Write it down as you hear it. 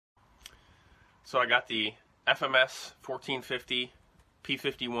So I got the FMS 1450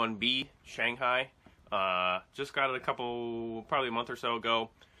 P-51B Shanghai. Just got it probably a month or so ago.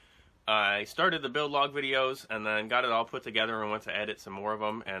 I started the build log videos and then got it all put together and went to edit some more of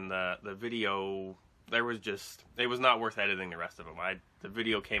them. And the video, it was not worth editing the rest of them. The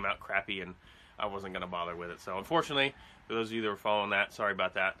video came out crappy and I wasn't going to bother with it. So unfortunately, for those of you that were following that, sorry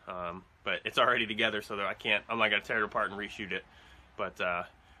about that. But it's already together, so that I'm not going to tear it apart and reshoot it. But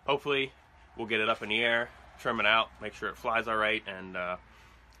hopefully we'll get it up in the air, trim it out, make sure it flies all right. And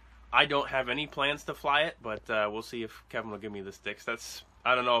I don't have any plans to fly it, but we'll see if Kevin will give me the sticks.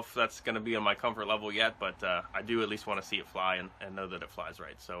 I don't know if that's going to be on my comfort level yet, but I do at least want to see it fly and know that it flies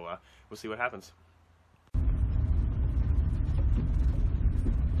right. So we'll see what happens.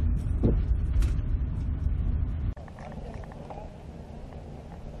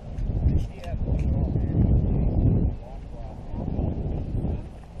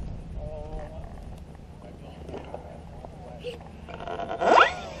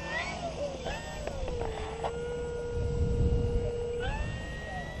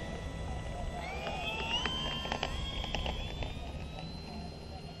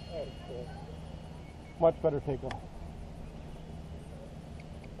 Much better takeoff.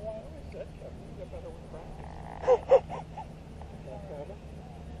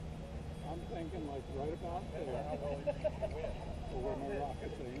 I'm thinking like right about there. Over my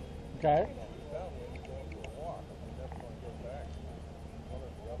rocket thing. Okay.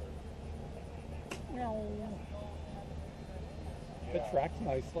 It tracks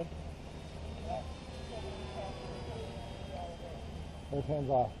nicely. Both hands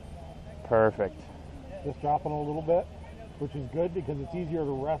off. Perfect. Just dropping a little bit, which is good because it's easier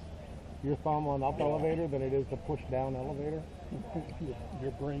to rest your thumb on up elevator than it is to push down elevator.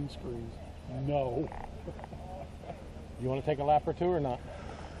 Your brain screws. No. You want to take a lap or two or not?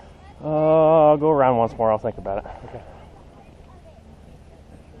 I'll go around once more. I'll think about it. Okay.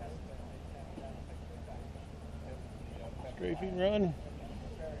 Strafing run.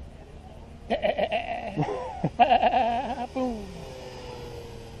 Boom.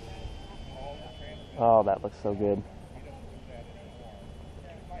 Oh, that looks so good.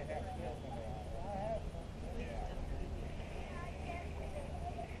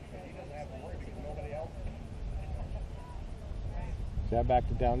 See, I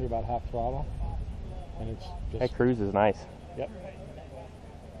backed it down to about half throttle, and it's just... That cruise is nice. Yep.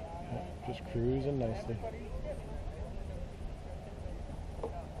 Just cruising nicely.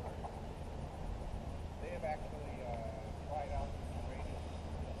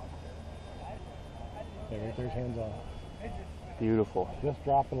 Okay, right there's hands off. Beautiful. Just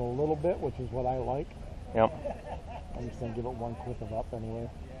dropping a little bit, which is what I like. Yep. I'm just going to give it one click of up anyway,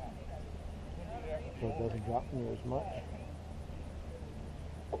 so it doesn't drop me as much.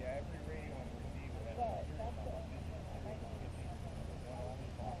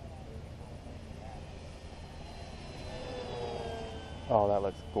 Oh, that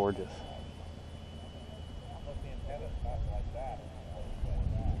looks gorgeous.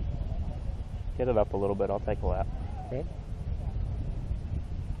 Get it up a little bit. I'll take a lap. Okay.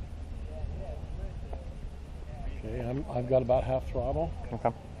 Okay, I've got about half throttle.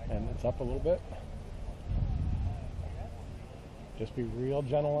 Okay. And it's up a little bit. Just be real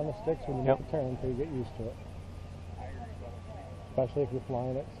gentle on the sticks when you make a turn until you get used to it. Especially if you're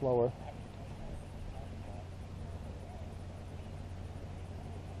flying it slower.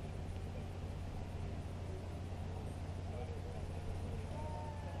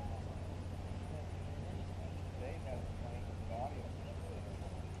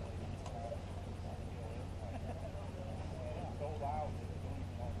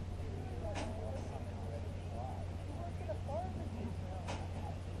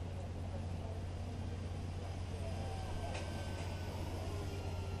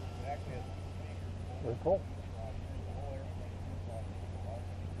 Very cool.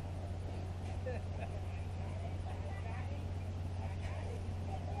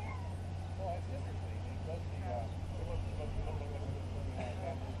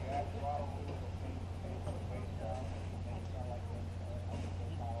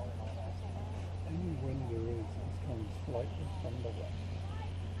 Any wind there is coming slightly from the west.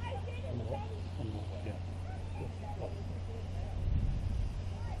 From the west. Yeah.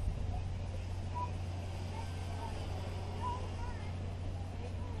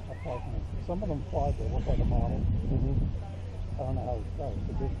 Some of them fly, they look like a model. I don't know how it starts,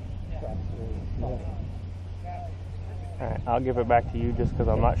 but this tracks really. Alright, I'll give it back to you just because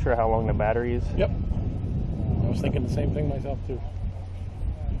I'm not sure how long the battery is. Yep. I was thinking the same thing myself too.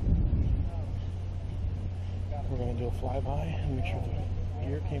 We're going to do a flyby and make sure that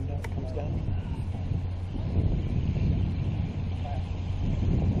gear comes down.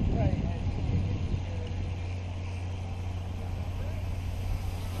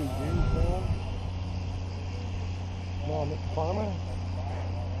 Two gears down. No, Mr. Farmer.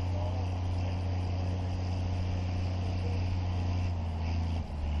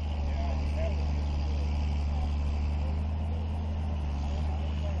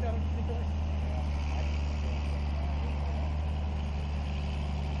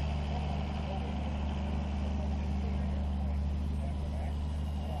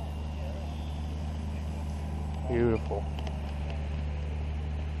 Beautiful.